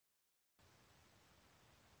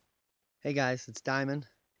Hey guys, it's Diamond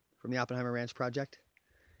from the Oppenheimer Ranch Project.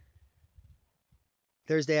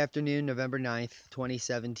 Thursday afternoon, November 9th,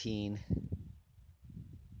 2017.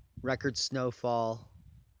 Record snowfall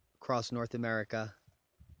across North America.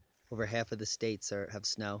 Over half of the states have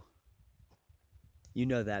snow. You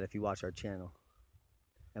know that if you watch our channel.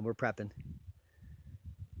 And we're prepping.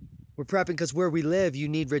 We're prepping because where we live, you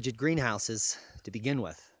need rigid greenhouses to begin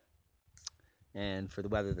with. And for the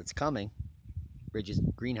weather that's coming, rigid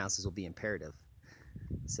greenhouses will be imperative.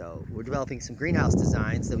 So we're developing some greenhouse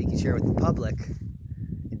designs that we can share with the public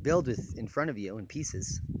and build with in front of you in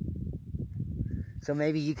pieces. So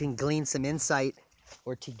maybe you can glean some insight,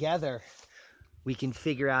 or together we can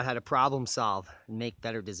figure out how to problem solve and make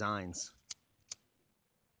better designs.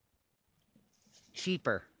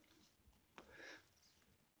 Cheaper.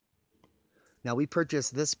 Now we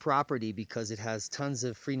purchased this property because it has tons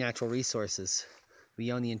of free natural resources.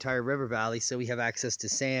 We own the entire river valley, so we have access to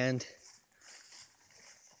sand,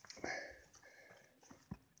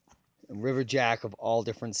 and river jack of all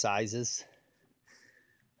different sizes.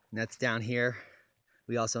 And that's down here.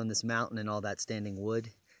 We also own this mountain and all that standing wood,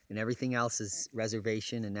 and everything else is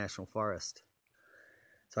reservation and national forest.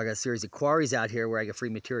 So I got a series of quarries out here where I get free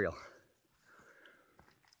material.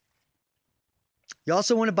 You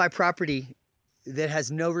also want to buy property that has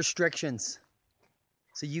no restrictions,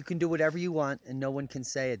 so you can do whatever you want and no one can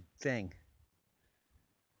say a thing.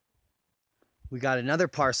 We got another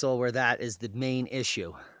parcel where that is the main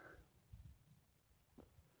issue.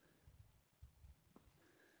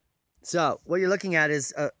 So what you're looking at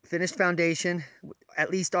is a finished foundation,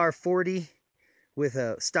 at least R40, with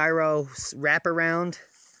a styro wraparound,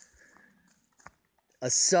 a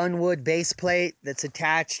sunwood base plate that's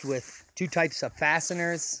attached with 2 types of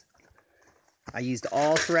fasteners. I used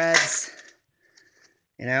all threads,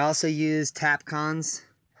 and I also used Tapcons,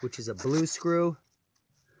 which is a blue screw.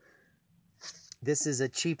 This is a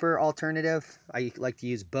cheaper alternative. I like to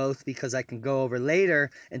use both because I can go over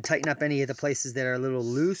later and tighten up any of the places that are a little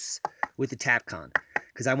loose with the Tapcon,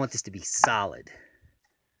 because I want this to be solid.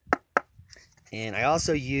 And I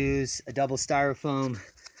also use a double styrofoam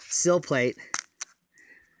sill plate,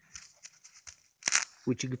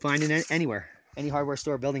 which you can find in anywhere, any hardware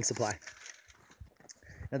store, building supply.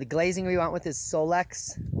 Now the glazing we want with is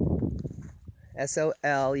Solexx,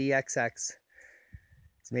 S-O-L-E-X-X.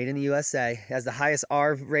 It's made in the USA. It has the highest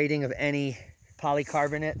R rating of any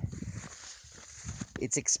polycarbonate.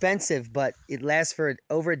 It's expensive, but it lasts for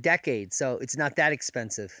over a decade, so it's not that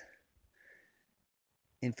expensive.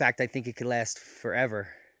 In fact, I think it could last forever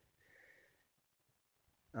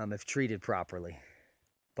if treated properly.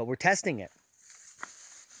 But we're testing it,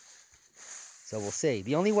 so we'll see.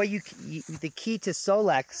 The only way the key to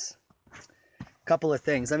Solexx, a couple of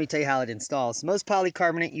things. Let me tell you how it installs. Most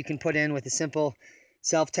polycarbonate you can put in with a simple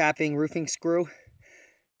self-tapping roofing screw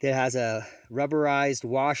that has a rubberized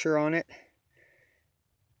washer on it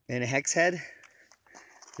and a hex head.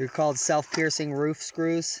 They're called self-piercing roof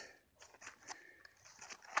screws.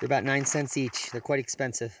 They're about 9 cents each. They're quite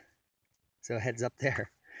expensive, so heads up there.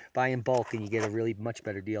 Buy in bulk and you get a really much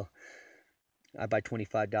better deal. I buy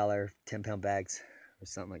 $25 10-pound bags or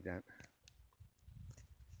something like that.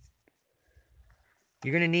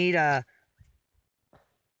 You're gonna need a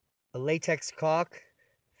latex caulk,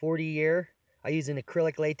 40-year. I use an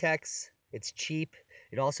acrylic latex. It's cheap.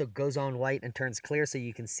 It also goes on white and turns clear so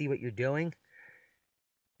you can see what you're doing.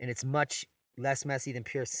 And it's much less messy than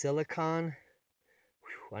pure silicone.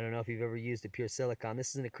 Whew, I don't know if you've ever used a pure silicone. This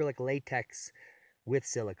is an acrylic latex with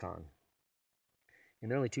silicone. And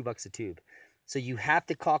they're only $2 a tube. So you have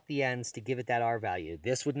to caulk the ends to give it that R value.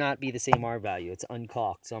 This would not be the same R value. It's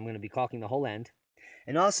uncaulked. So I'm going to be caulking the whole end.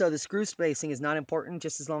 And also the screw spacing is not important,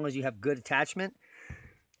 just as long as you have good attachment.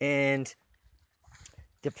 And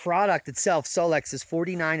the product itself, Solexx, is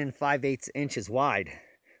 49 5/8 inches wide.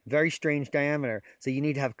 Very strange diameter. So you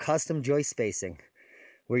need to have custom joist spacing,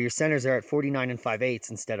 where your centers are at 49 5/8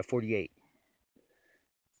 instead of 48.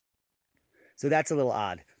 So that's a little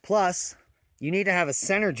odd. Plus, you need to have a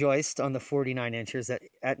center joist on the 49 inches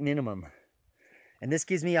at minimum. And this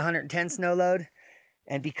gives me 110 snow load.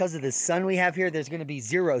 And because of the sun we have here, there's going to be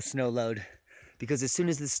 0 snow load. Because as soon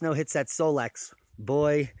as the snow hits that Solexx,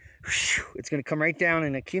 boy, whew, it's going to come right down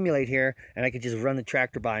and accumulate here. And I could just run the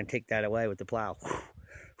tractor by and take that away with the plow. Whew,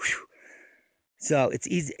 whew. So it's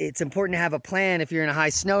easy. It's important to have a plan if you're in a high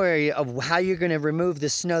snow area of how you're going to remove the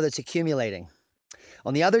snow that's accumulating.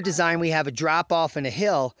 On the other design, we have a drop off and a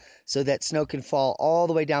hill so that snow can fall all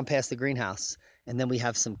the way down past the greenhouse. And then we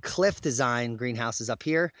have some cliff design greenhouses up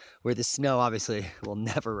here where the snow obviously will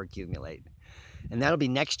never accumulate. And that'll be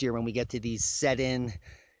next year when we get to these set in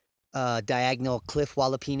diagonal cliff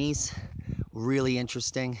wallopinis. Really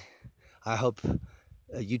interesting. I hope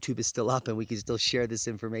YouTube is still up and we can still share this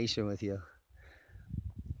information with you.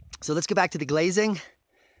 So let's get back to the glazing.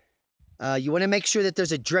 You want to make sure that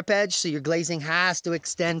there's a drip edge, so your glazing has to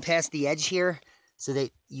extend past the edge here so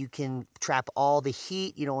that you can trap all the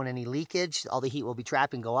heat. You don't want any leakage. All the heat will be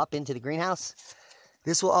trapped and go up into the greenhouse.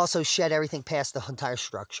 This will also shed everything past the entire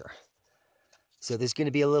structure. So there's going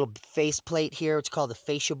to be a little face plate here. It's called the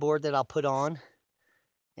fascia board that I'll put on,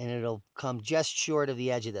 and it'll come just short of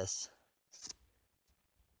the edge of this.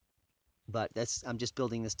 But I'm just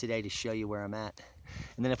building this today to show you where I'm at.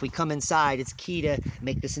 And then if we come inside, it's key to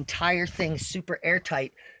make this entire thing super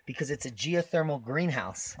airtight because it's a geothermal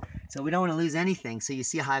greenhouse. So we don't want to lose anything. So you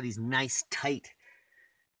see how I have these nice, tight,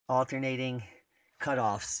 alternating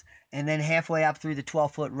cutoffs. And then halfway up through the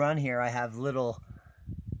 12-foot run here, I have little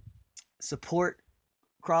support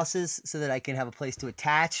crosses so that I can have a place to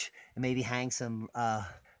attach and maybe hang some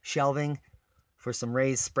shelving for some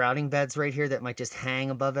raised sprouting beds right here that might just hang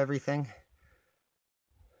above everything,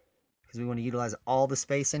 because we want to utilize all the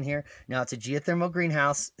space in here. Now it's a geothermal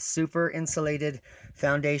greenhouse, super insulated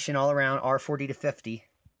foundation all around, R40 to 50.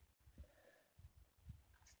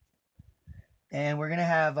 And we're going to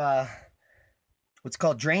have what's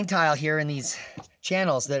called drain tile here in these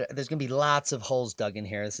channels. There's going to be lots of holes dug in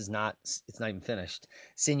here. It's not even finished.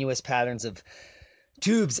 Sinuous patterns of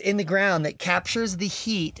tubes in the ground that captures the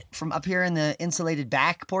heat from up here in the insulated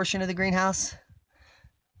back portion of the greenhouse.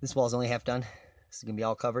 This wall's only half done. This is going to be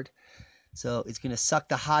all covered. So it's going to suck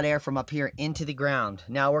the hot air from up here into the ground.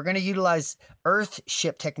 Now we're going to utilize earth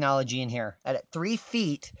ship technology in here. At 3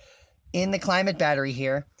 feet in the climate battery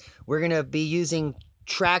here, we're going to be using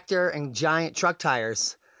tractor and giant truck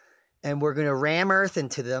tires, and we're going to ram earth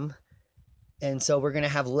into them. And so we're going to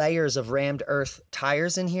have layers of rammed earth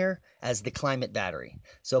tires in here as the climate battery.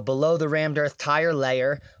 So below the rammed earth tire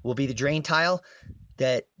layer will be the drain tile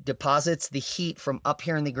that deposits the heat from up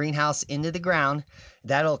here in the greenhouse into the ground.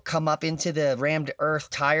 That'll come up into the rammed earth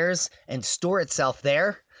tires and store itself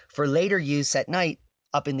there for later use at night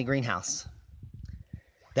up in the greenhouse.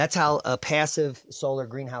 That's how a passive solar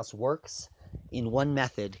greenhouse works in one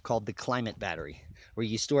method called the climate battery, where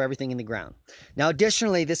you store everything in the ground. Now,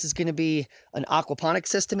 additionally, this is going to be an aquaponic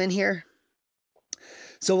system in here.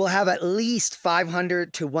 So we'll have at least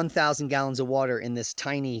 500 to 1,000 gallons of water in this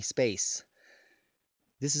tiny space.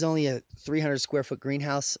 This is only a 300 square foot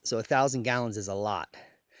greenhouse, so 1,000 gallons is a lot.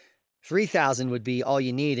 3,000 would be all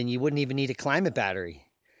you need, and you wouldn't even need a climate battery.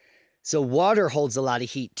 So water holds a lot of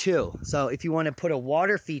heat too. So if you want to put a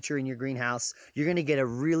water feature in your greenhouse, you're going to get a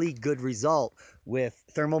really good result with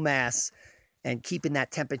thermal mass and keeping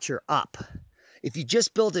that temperature up. If you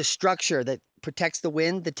just build a structure that protects the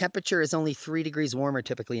wind, the temperature is only 3 degrees warmer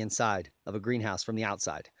typically inside of a greenhouse from the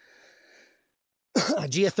outside. A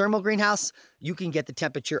geothermal greenhouse, you can get the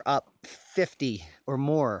temperature up 50 or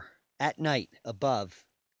more at night above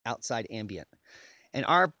outside ambient. And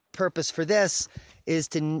our purpose for this is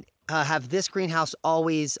to have this greenhouse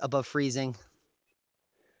always above freezing.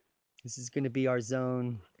 This is going to be our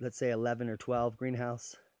zone, let's say 11 or 12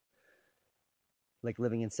 greenhouse, like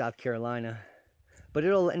living in South Carolina. But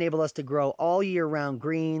it'll enable us to grow all year round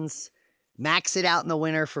greens, max it out in the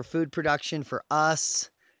winter for food production for us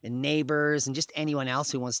and neighbors and just anyone else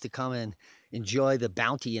who wants to come and enjoy the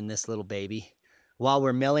bounty in this little baby. While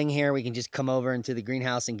we're milling here, we can just come over into the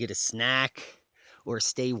greenhouse and get a snack or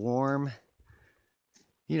stay warm.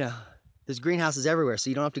 You know, there's greenhouses everywhere, so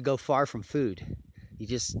you don't have to go far from food. You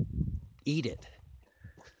just eat it.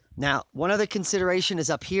 Now, one other consideration is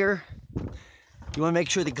up here. You want to make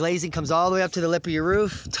sure the glazing comes all the way up to the lip of your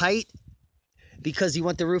roof, tight, because you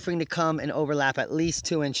want the roofing to come and overlap at least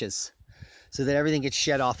 2 inches so that everything gets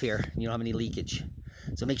shed off here and you don't have any leakage.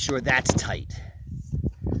 So make sure that's tight.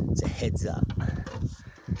 It's a heads up.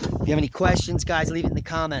 If you have any questions, guys, leave it in the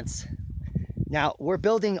comments. Now, we're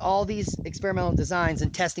building all these experimental designs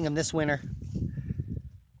and testing them this winter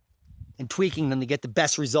and tweaking them to get the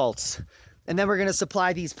best results. And then we're going to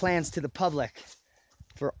supply these plans to the public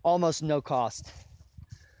for almost no cost.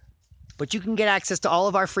 But you can get access to all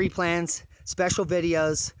of our free plans, special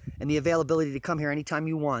videos, and the availability to come here anytime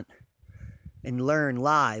you want and learn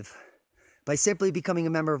live by simply becoming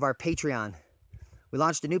a member of our Patreon. We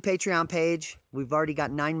launched a new Patreon page. We've already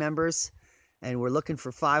got 9 members, and we're looking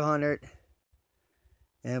for 500.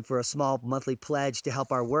 And for a small monthly pledge to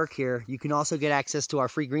help our work here, you can also get access to our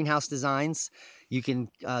free greenhouse designs. You can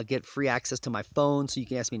get free access to my phone, so you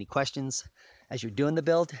can ask me any questions as you're doing the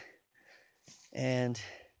build. And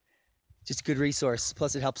just a good resource.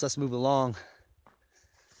 Plus, it helps us move along.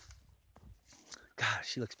 God,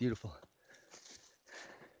 she looks beautiful.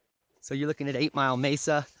 So you're looking at 8 Mile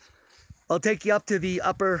Mesa. I'll take you up to the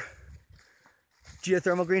upper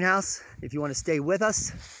geothermal greenhouse if you want to stay with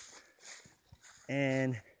us.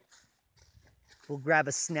 And we'll grab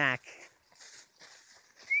a snack.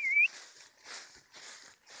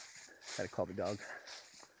 Gotta call the dog.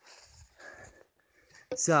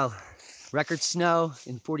 So, record snow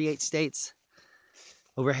in 48 states.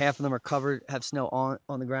 Over half of them are covered, have snow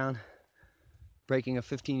on the ground, breaking a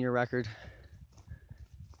 15-year record.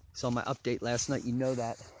 Saw my update last night, you know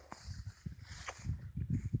that.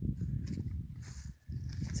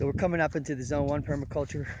 So we're coming up into the Zone 1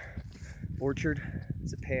 Permaculture orchard.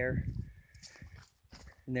 It's a pear.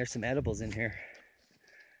 And there's some edibles in here.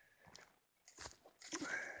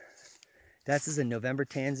 This is a November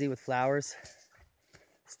tansy with flowers.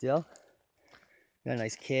 Still. Got a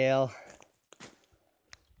nice kale.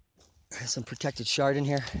 There's some protected chard in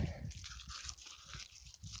here.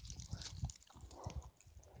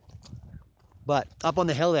 But up on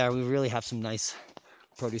the hill there, we really have some nice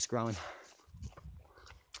produce growing.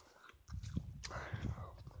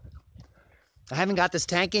 I haven't got this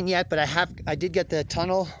tank in yet, but I did get the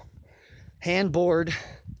tunnel hand bored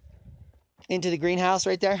into the greenhouse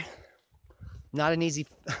right there. Not easy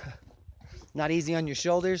on your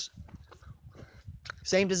shoulders.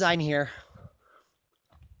 Same design here,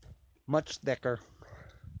 much thicker.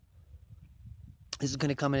 This is going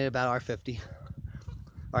to come in at about R50.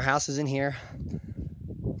 Our house is in here.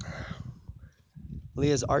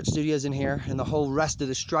 Leah's art studio is in here, and the whole rest of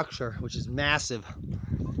the structure, which is massive,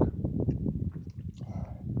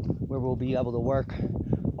 where we'll be able to work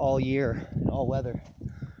all year and all weather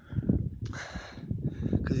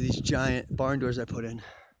because of these giant barn doors I put in.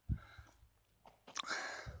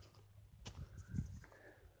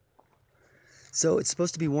 So it's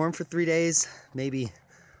supposed to be warm for 3 days, maybe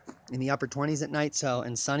in the upper 20s at night,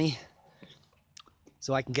 and sunny.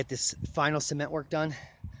 So I can get this final cement work done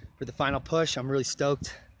for the final push. I'm really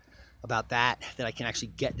stoked about that I can actually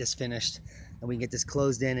get this finished and we can get this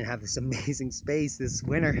closed in and have this amazing space this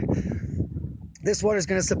winter. This water is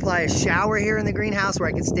going to supply a shower here in the greenhouse where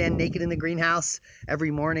I can stand naked in the greenhouse every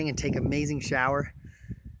morning and take an amazing shower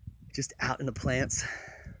just out in the plants.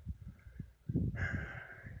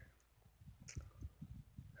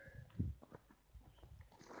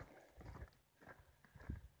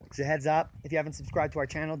 So heads up, if you haven't subscribed to our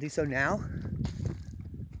channel, do so now. I'll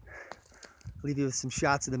leave you with some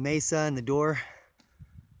shots of the mesa and the door.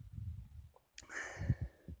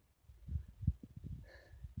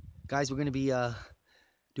 Guys, we're going to be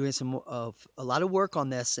doing a lot of work on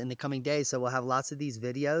this in the coming days, so we'll have lots of these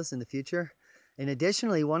videos in the future. And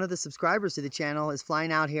additionally, one of the subscribers to the channel is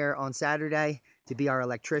flying out here on Saturday to be our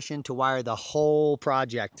electrician to wire the whole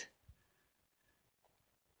project.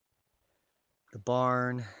 The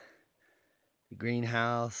barn, the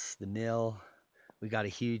greenhouse, the mill. We got a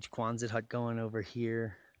huge Quonset hut going over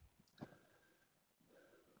here.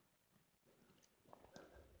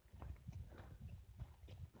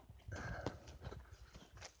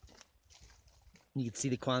 You can see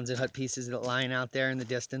the Quonset hut pieces lying out there in the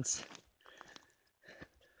distance.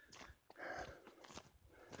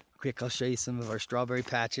 Quick, I'll show you some of our strawberry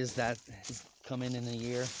patches that has come in a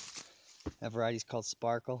year. That variety is called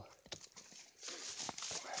Sparkle.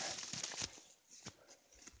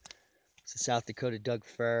 It's a South Dakota Doug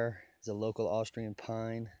fir. It's a local Austrian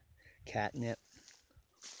pine. Catnip.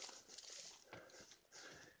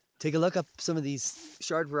 Take a look up some of these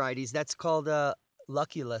chard varieties. That's called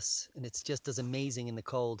Luculus, and it just does amazing in the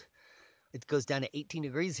cold. It goes down to 18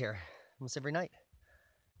 degrees here almost every night.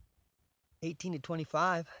 18 to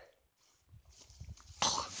 25.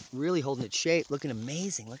 Really holding its shape, looking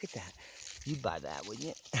amazing. Look at that. You'd buy that, wouldn't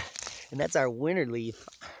you? And that's our winter leaf.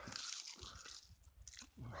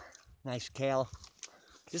 Nice kale.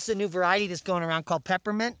 This is a new variety that's going around called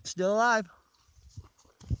peppermint. Still alive.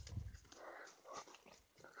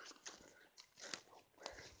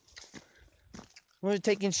 I'm going to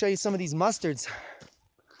take you and show you some of these mustards.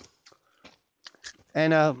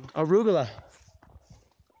 And arugula.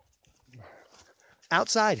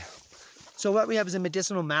 Outside. So what we have is a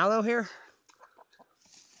medicinal mallow here.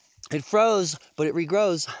 It froze, but it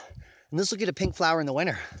regrows. And this will get a pink flower in the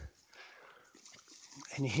winter.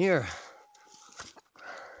 And here,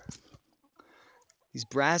 these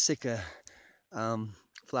brassica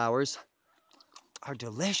flowers are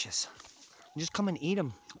delicious. You just come and eat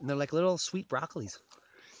them. And they're like little sweet broccolis.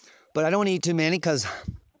 But I don't want to eat too many because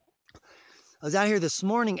I was out here this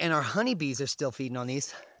morning and our honeybees are still feeding on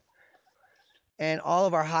these. And all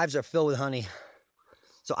of our hives are filled with honey.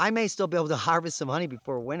 So I may still be able to harvest some honey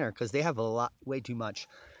before winter because they have way too much.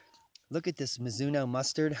 Look at this Mizuno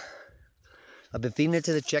mustard. I've been feeding it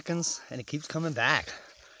to the chickens, and it keeps coming back.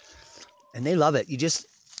 And they love it. You just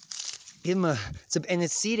give them and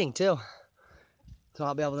it's seeding too. So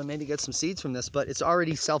I'll be able to maybe get some seeds from this, but it's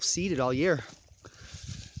already self-seeded all year.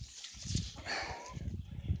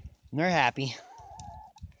 And they're happy.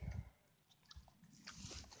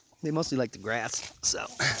 They mostly like the grass, so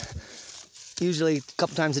usually a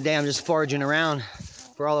couple times a day I'm just foraging around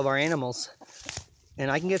for all of our animals.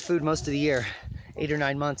 And I can get food most of the year, 8 or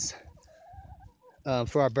 9 months,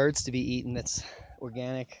 for our birds to be eaten that's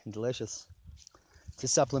organic and delicious to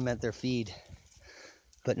supplement their feed.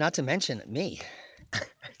 But not to mention me.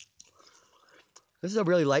 This is a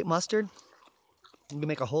really light mustard. You can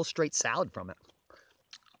make a whole straight salad from it.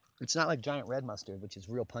 It's not like giant red mustard, which is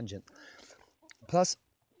real pungent. Plus,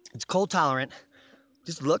 it's cold tolerant.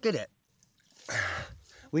 Just look at it.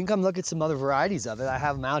 We can come look at some other varieties of it. I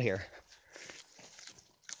have them out here.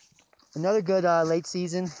 Another good late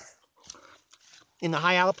season in the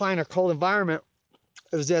high alpine or cold environment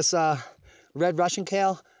is this red Russian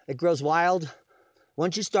kale. It grows wild.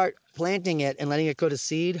 Once you start planting it and letting it go to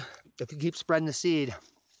seed, if you keep spreading the seed,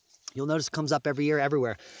 you'll notice it comes up every year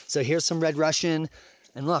everywhere. So here's some red Russian,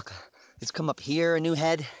 and look, it's come up here, a new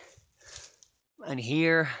head, and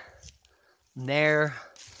here, and there.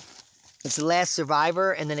 It's the last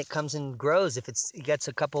survivor, and then it comes and grows. If it gets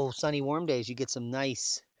a couple sunny, warm days, you get some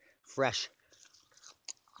nice, fresh.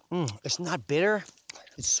 It's not bitter.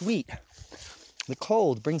 It's sweet. The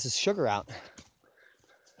cold brings the sugar out.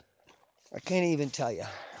 I can't even tell you.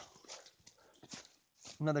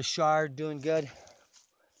 Another shard doing good.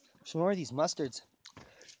 Some more of these mustards.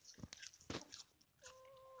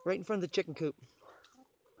 Right in front of the chicken coop.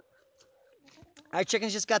 Our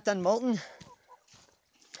chickens just got done molting.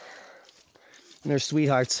 And they're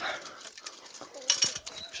sweethearts.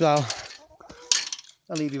 So,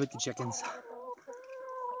 I'll leave you with the chickens.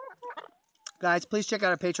 Guys, please check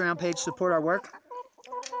out our Patreon page, support our work.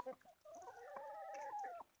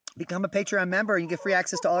 Become a Patreon member and you get free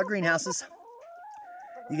access to all our greenhouses.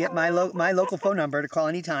 You get my local phone number to call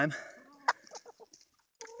anytime.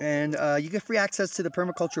 And you get free access to the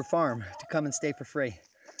Permaculture farm to come and stay for free.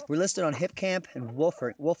 We're listed on HipCamp and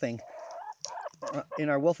Wolfing. In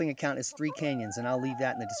our Wolfing account is 3 Canyons, and I'll leave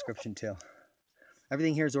that in the description too.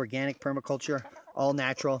 Everything here is organic permaculture, all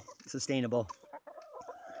natural, sustainable.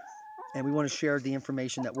 And we want to share the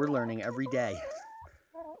information that we're learning every day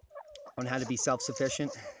on how to be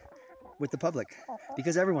self-sufficient with the public,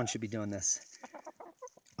 because everyone should be doing this.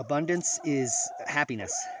 Abundance is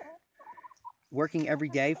happiness. Working every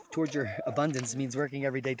day towards your abundance means working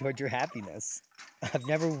every day towards your happiness. I've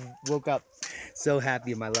never woke up so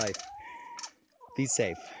happy in my life. Be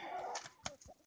safe.